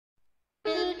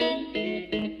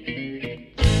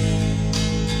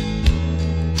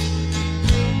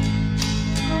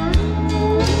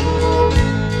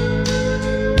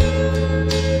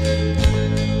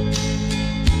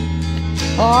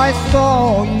I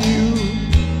saw you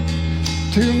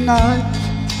tonight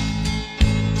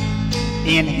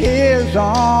in his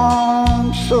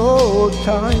arms so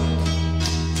tight.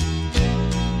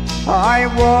 I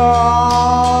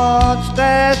watched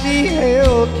as he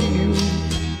held you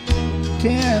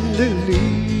tenderly.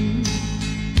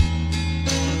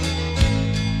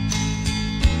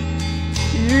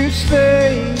 You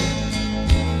say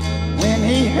when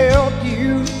he held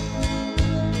you,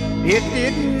 it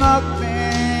did nothing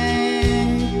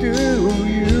to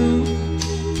you,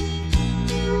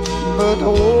 but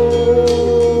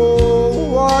oh,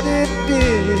 what it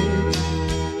did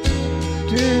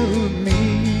to me.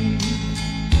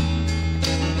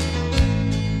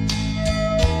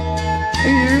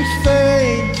 You say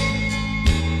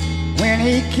when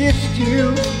he kissed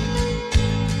you,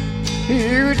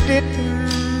 you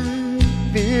didn't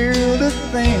feel a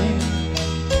thing.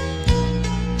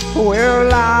 Well,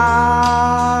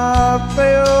 I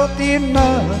felt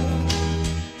enough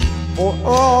for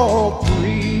all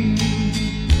three.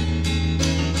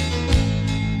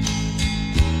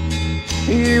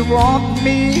 You want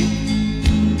me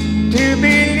to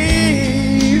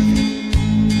believe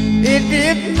it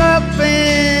did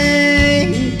nothing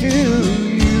to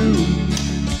you,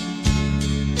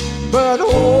 but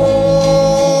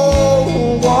oh,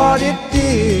 what it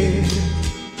did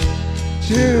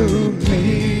to me.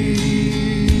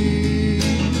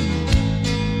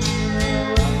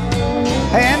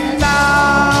 And I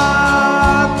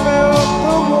felt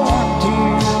the warm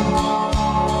tears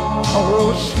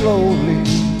roll slowly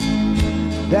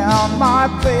down my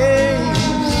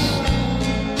face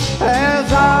as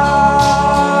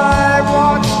I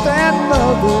watched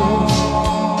another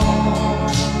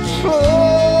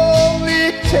slowly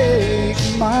take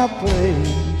my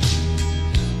place.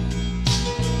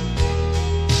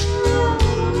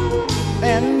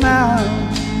 And now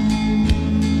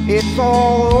it's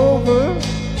all over.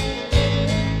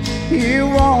 You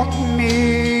want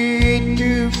me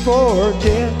to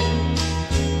forget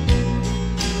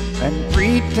and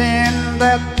pretend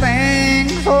that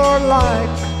things are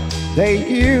like they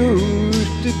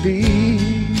used to be.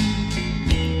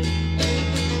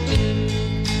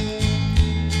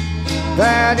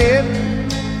 That it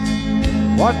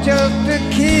was just a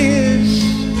kiss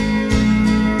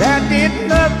that did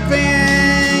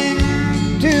nothing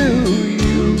to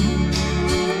you,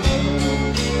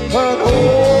 but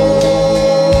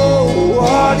oh,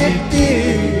 what it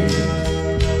did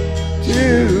to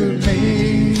me.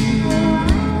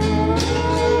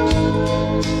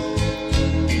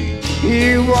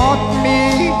 You want me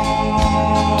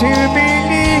to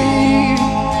believe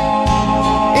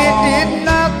it did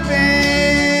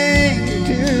nothing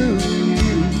to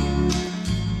you,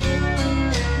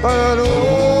 but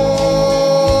oh,